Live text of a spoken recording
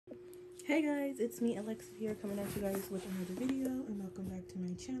Hey guys, it's me Alexa here coming at you guys with another video, and welcome back to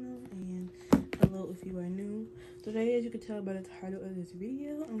my channel, and hello if you are new. Today, as you can tell by the title of this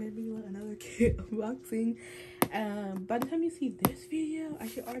video, I'm going to be doing another kit unboxing. By the time you see this video, I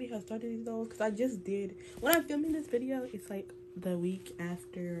should already have started those because I just did, when I'm filming this video, it's like the week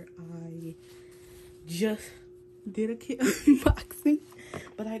after I just did a kit unboxing.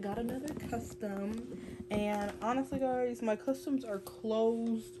 But I got another custom, and honestly guys, my customs are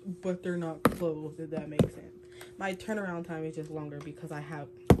closed, but they're not closed, if that makes sense. My turnaround time is just longer because I have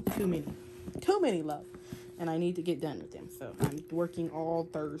too many love, and I need to get done with them. So I'm working all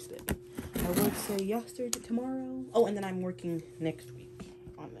Thursday. I work tomorrow. Oh, and then I'm working next week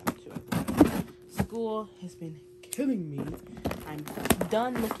on them too. School has been killing me. I'm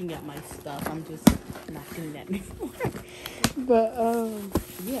done looking at my stuff. I'm just not doing that anymore. But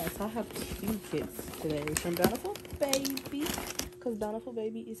yes, I have two kits today from Bountiful Baby, because Bountiful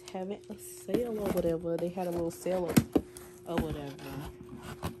Baby is having a sale or whatever. They had a little sale or whatever.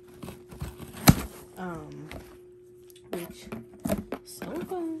 Which so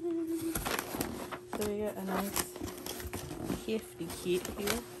fun. So we got a nice hefty kit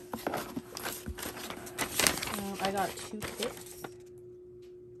here. I got two kits.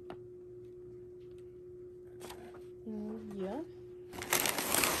 Yeah.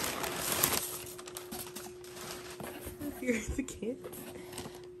 Here's the kit.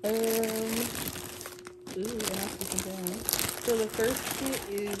 Ooh, and I'll put them down. So the first kit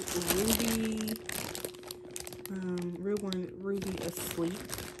is Reborn Ruby Asleep,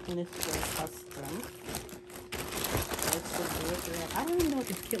 and it's for a custom. Let's just look at it. I don't even know what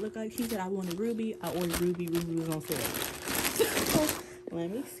this kit looked like. She said I wanted Ruby. I ordered Ruby. Ruby was on sale. Let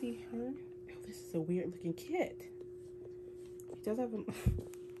me see her. Oh, this is a weird looking kit. It does have a...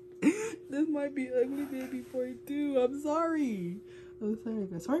 This might be ugly baby for you too. I'm sorry. Oh, sorry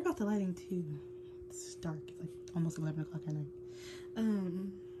guys. Sorry about the lighting too. It's dark. It's like almost 11 o'clock at night.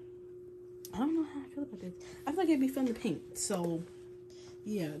 I don't know how I feel about this. I feel like it'd be fun to paint. So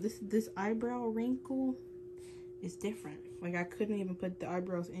yeah, this eyebrow wrinkle is different. Like I couldn't even put the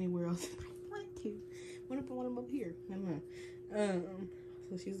eyebrows anywhere else. I wanted to. I want to put one of them up here. I don't know.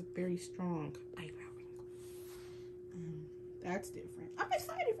 So she's a very strong eyebrow wrinkle. That's different. I'm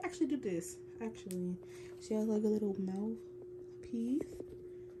excited to actually do this. Actually, she has like a little mouth piece.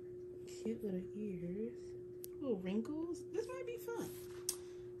 Cute little ears. Little wrinkles. This might be fun.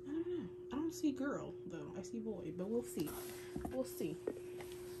 I don't know. I don't see girl though. I see boy, but we'll see. We'll see.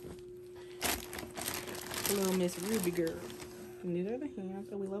 Little Miss Ruby girl. And these are the hands.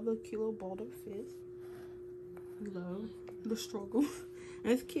 Oh, we love the cute little ball of fist. We love the struggle.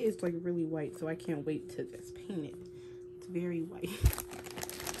 And this kit is like really white, so I can't wait to just paint it. It's very white.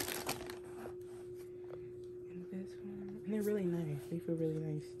 And this one. And they're really nice. They feel really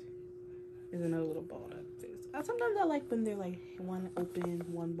nice. There's another little ball of fist. Sometimes I like when they're like one open,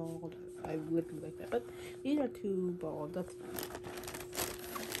 one balled. I literally like that. But these are two balled. That's fine.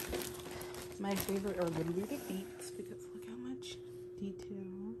 My favorite are literally the feet, because look how much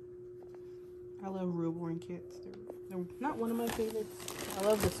detail. I love Reborn kits. They're not one of my favorites. I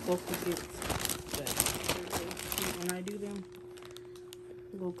love the sculpted kits, but they're really cute when I do them.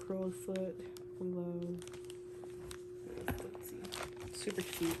 Little curled foot. We love. Let's see. Super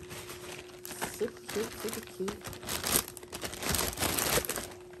cute. Super cute. Super cute.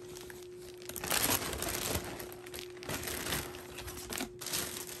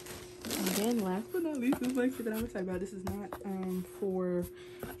 And last but not least, this next that I'm excited about. This is not for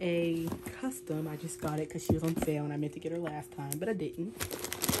a custom. I just got it because she was on sale and I meant to get her last time, but I didn't.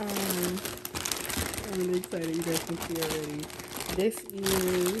 I'm really excited. You guys can see already. This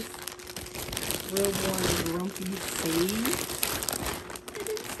is Reborn Grumpy Sleeve. I'm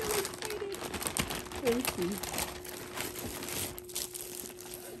so excited. Let's see.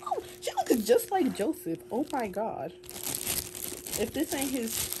 Oh, she looks just like Joseph. Oh my god. If this ain't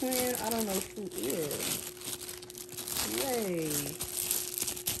his twin, I don't know who is. Yay.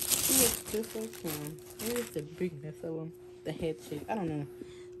 He looks just like him. Maybe it's the bigness of him. The head shape. I don't know.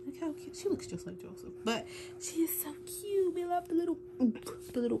 Look how cute. She looks just like Joseph. But she is so cute. We love the little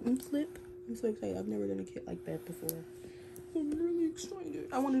flip. I'm so excited. I've never done a kit like that before. I'm really excited.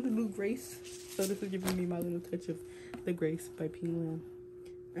 I wanted to do Grace. So this is giving me my little touch of the Grace by P. Lim.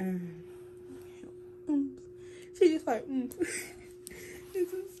 She just like,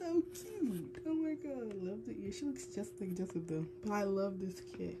 This is so cute. Oh my god, I love the ear. She looks just like Joseph though. But I love this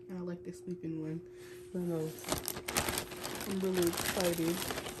kit. And I like the sleeping one. I don't know. I'm really excited.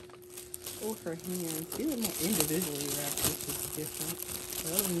 Oh, her hands. These are more individually wrapped, which is different.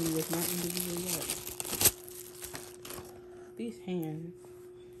 The other one was not individually wrapped. These hands.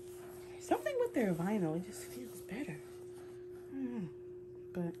 something with their vinyl. It just feels better.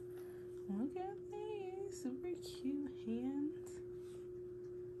 But look at these super cute hands.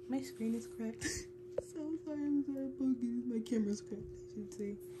 My screen is cracked. So sorry, I'm sorry, Boogie. My camera's cracked, I should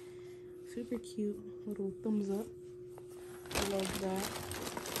say. Super cute little thumbs up. I love that.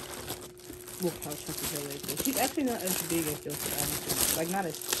 Look how chunky her leg is. She's actually not as big as Joseph, honestly. Like, not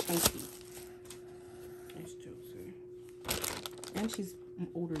as chunky as Joseph. And she's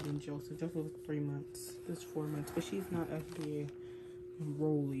older than Joseph. Joseph was 3 months. This is 4 months. But she's not as big and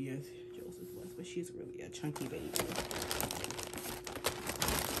rolly as Joseph was. But she's really a chunky baby.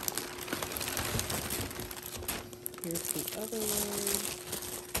 Here's the other one.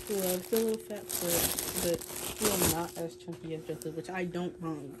 Yeah, still a little fat foot, but still not as chunky as Joseph, which I don't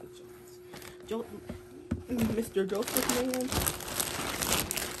mind with Joseph. Mr. Joseph man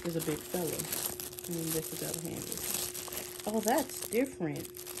is a big fella. And then this is the other hand. Oh, that's different.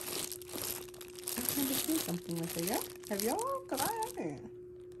 I've never seen something like that. Yeah? Have y'all? Cause I haven't.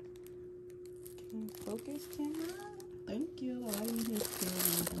 Can you focus, camera? Thank you. I didn't hear it.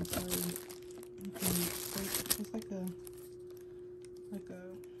 I'm sorry. Okay, it's like a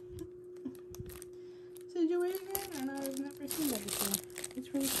situation, and I've never seen that before. It's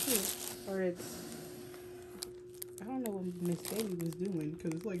really cute. Or it's, I don't know what Miss Baby was doing,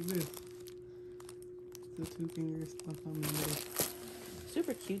 because it's like this. The 2 fingers on the middle.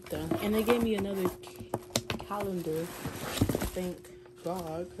 Super cute though. And they gave me another calendar. Thank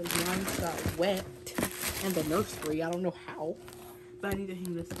God, because mine got wet in the nursery. I don't know how, but I need to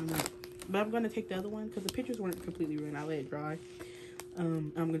hang this one up. But I'm going to take the other one because the pictures weren't completely ruined. I let it dry.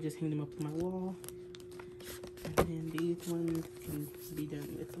 I'm going to just hang them up on my wall. And then these ones can be done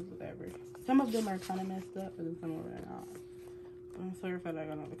with whatever. Some of them are kind of messed up, but then some of them are not. But I'm sorry if I got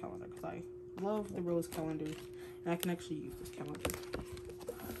another calendar because I love the rose calendars. And I can actually use this calendar.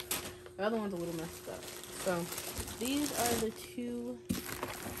 The other one's a little messed up. So these are the 2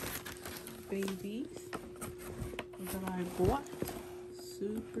 babies that I bought.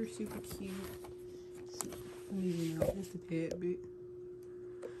 Super, super cute. Just a tad bit.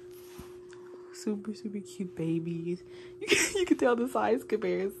 Super, super cute babies. You can tell the size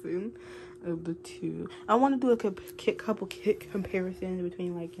comparison of the 2. I want to do a couple kit comparisons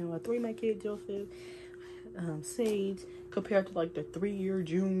between, like, you know, a 3-month kid Joseph, Sage, compared to like the 3-year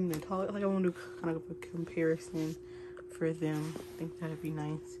June and Talia. Like, I want to do kind of a comparison for them. I think that'd be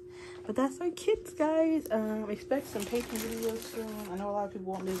nice. But that's our kids, guys. Expect some painting videos soon. I know a lot of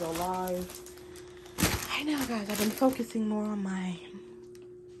people want me to go live. I know, guys. I've been focusing more on my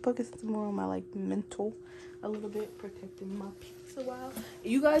like mental a little bit, protecting my peace a while.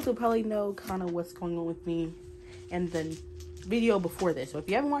 You guys will probably know kind of what's going on with me and the video before this. So if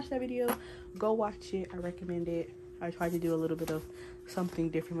you haven't watched that video, go watch it. I recommend it. I tried to do a little bit of something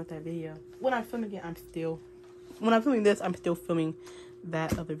different with that video. When I'm filming it, when I'm filming this, I'm still filming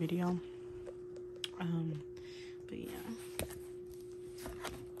that other video. But yeah.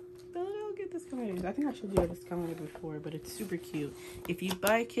 But I'll get this calendar. I think I showed you this calendar before, but it's super cute. If you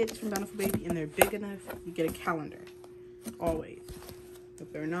buy kits from Bountiful Baby and they're big enough, you get a calendar. Always.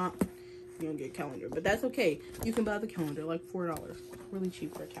 If they're not, you don't get a calendar. But that's okay. You can buy the calendar, like $4. Really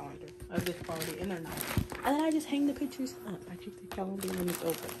cheap for a calendar of this quality, and they're nice. And then I just hang the pictures up. I take the calendar when it's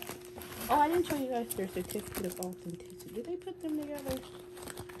open. Oh, I didn't show you guys their certificate of authenticity. Did they put them together?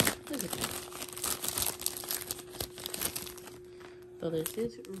 Look at that. So this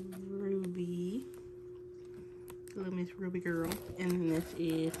is Ruby. Little Miss Ruby girl. And then this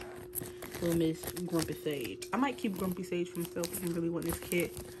is Little Miss Grumpy Sage. I might keep Grumpy Sage for myself if I really want this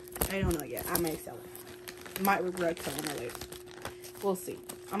kit. I don't know yet. I might sell it. Might regret selling her later. We'll see.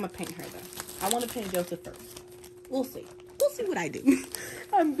 I'm going to paint her though. I want to paint Joseph first. We'll see. We'll see what I do.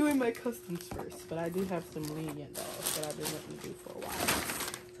 I'm doing my customs first. But I do have some lenient dolls that I've been wanting to do for a while.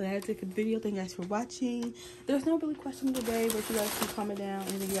 So that's a good video. Thank you guys for watching. There's no really question today, but you guys can comment down.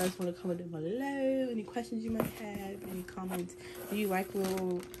 Anything you guys want to comment down below. Any questions you might have. Any comments. Do you like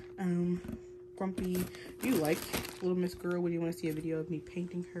little Grumpy? Do you like Little Miss Girl? Would you want to see a video of me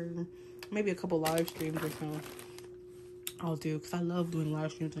painting her? Maybe a couple live streams or so. I'll do, because I love doing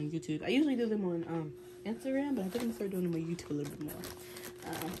live streams on YouTube. I usually do them on Instagram, but I think I'm going to start doing them on YouTube a little bit more.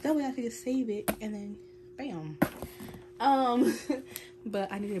 That way I can just save it and then bam.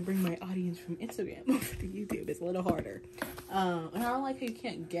 But I need to bring my audience from Instagram over to YouTube. It's a little harder. And I don't like how you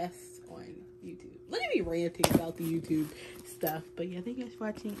can't guess on YouTube. Let me be ranting about the YouTube stuff. But yeah, thank you guys for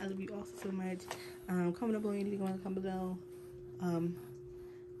watching. I love you all so much. Comment down below anything you want to comment below.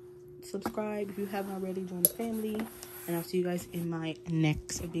 Subscribe if you haven't already. Join the family. And I'll see you guys in my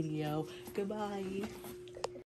next video. Goodbye.